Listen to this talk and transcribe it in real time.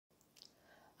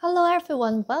Hello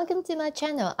everyone, welcome to my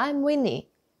channel. I'm Winnie.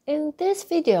 In this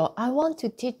video, I want to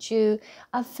teach you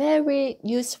a very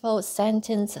useful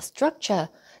sentence structure.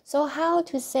 So how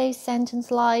to say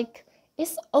sentence like,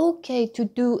 it's okay to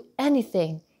do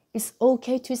anything. It's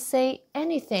okay to say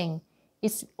anything.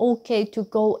 It's okay to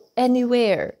go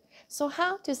anywhere. So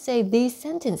how to say these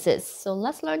sentences? So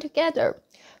let's learn together.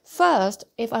 First,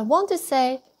 if I want to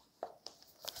say,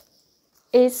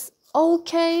 it's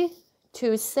okay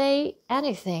to say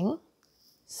anything.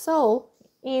 So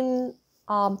in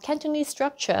Cantonese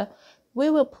structure, we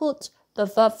will put the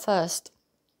verb first,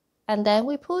 and then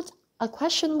we put a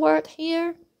question word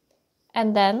here,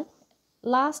 and then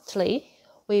lastly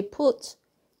we put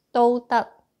都得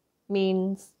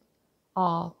means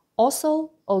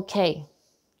also okay.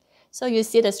 So you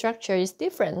see the structure is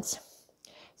different.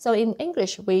 So in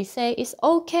English we say it's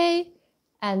okay,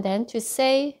 and then to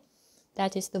say,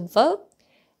 that is the verb,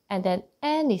 and then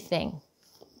anything.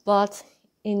 But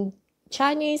in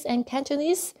Chinese and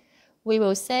Cantonese, we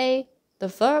will say the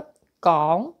verb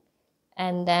講,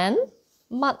 and then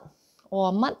乜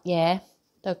or 乜嘢,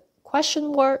 the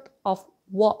question word of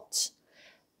what,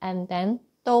 and then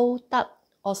都得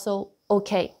also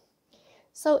okay.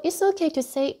 So it's okay to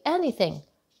say anything.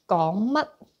 講乜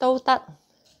都得,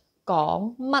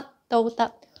 講乜都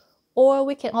得. Or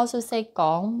we can also say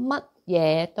講乜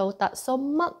嘢都得. So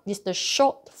乜 is the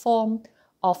short form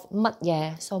of 乜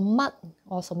嘢. So 乜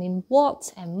also mean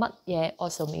what, and 乜嘢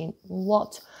also mean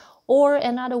what. Or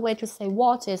another way to say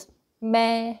what is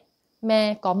咩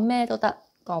講咩都得,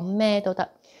 講咩都得.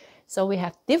 So we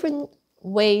have different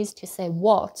ways to say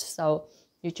what. So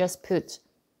you just put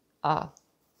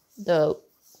the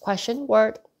question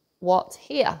word what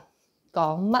here.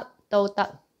 講乜都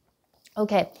得.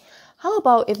 Okay, how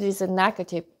about if it is a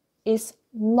negative? It's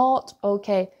not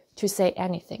okay to say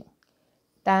anything.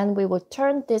 Then we will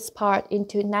turn this part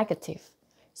into negative.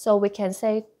 So we can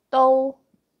say 都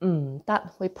唔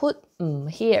得. We put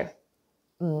here.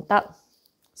 唔得.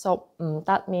 So 唔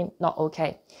得 means not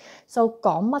okay. So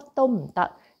講乜都唔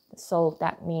得. So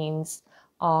that means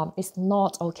it's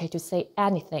not okay to say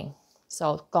anything.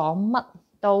 So 講乜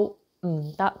都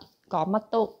唔得. 講乜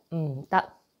都唔得.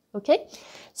 Okay,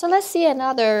 so let's see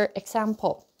another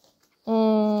example.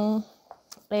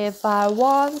 If I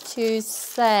want to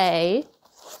say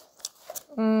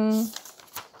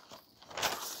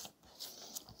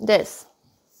this,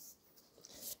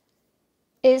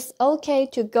 it's okay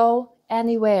to go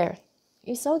anywhere.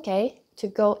 It's okay to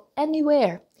go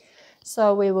anywhere.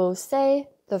 So we will say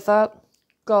the verb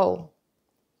go,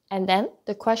 and then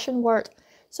the question word.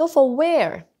 So for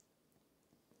where,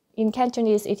 in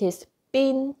Cantonese it is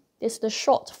bin. It's the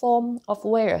short form of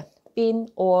where, bin,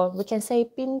 or we can say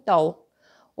邊度,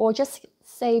 or just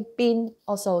say 邊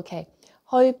also okay.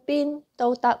 去邊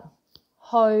都得,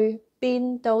 去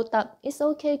邊都得. It's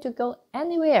okay to go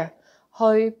anywhere.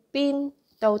 去邊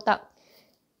都得.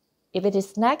 If it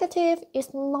is negative,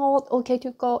 it's not okay to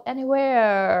go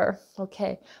anywhere.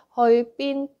 Okay. 去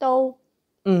邊都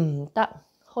唔得.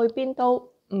 去邊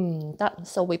都唔得.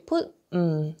 So we put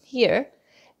here.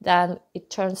 Then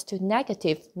it turns to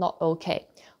negative, not okay.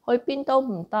 去邊都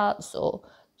唔得. So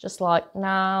just like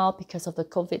now, because of the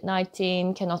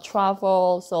COVID-19, cannot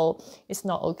travel, so it's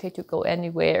not okay to go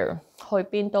anywhere. 去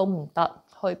邊都唔得.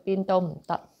 去邊都唔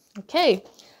得. Okay,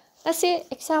 let's see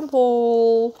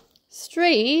example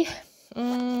 3.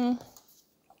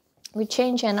 We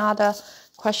change another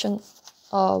question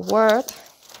word,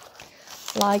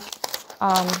 like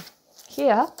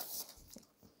here.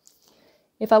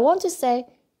 If I want to say,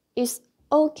 it's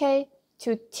okay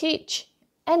to teach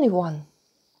anyone.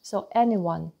 So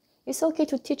anyone. It's okay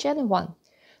to teach anyone.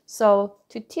 So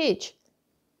to teach,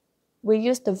 we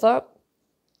use the verb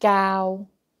教.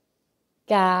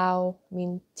 教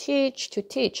means teach, to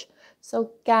teach.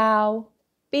 So 教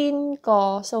邊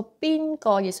個. So 邊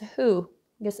個 is who.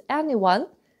 Is anyone.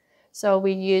 So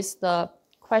we use the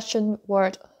question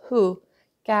word who.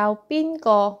 教邊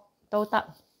個都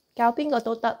得. 教邊個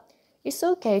都得. It's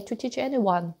okay to teach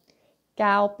anyone.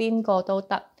 教邊個都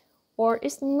得. Or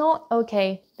it's not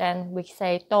okay, then we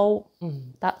say 都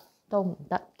唔得. 都唔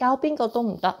得. 教邊個都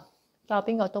唔得. 教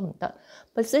邊個都唔得.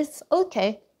 But it's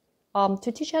okay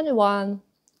to teach anyone.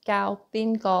 教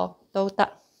邊個都得.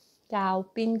 教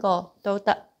邊個都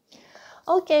得.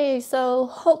 Okay, so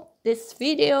hope this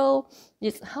video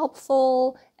is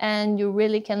helpful and you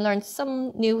really can learn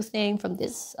some new thing from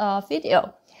this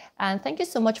video. And thank you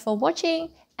so much for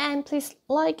watching. And please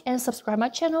like and subscribe my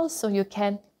channel so you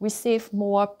can receive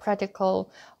more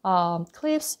practical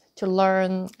clips to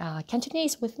learn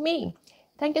Cantonese with me.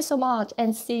 Thank you so much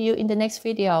and see you in the next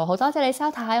video. 好多謝你收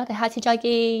睇，我哋下次再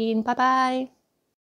見，拜拜。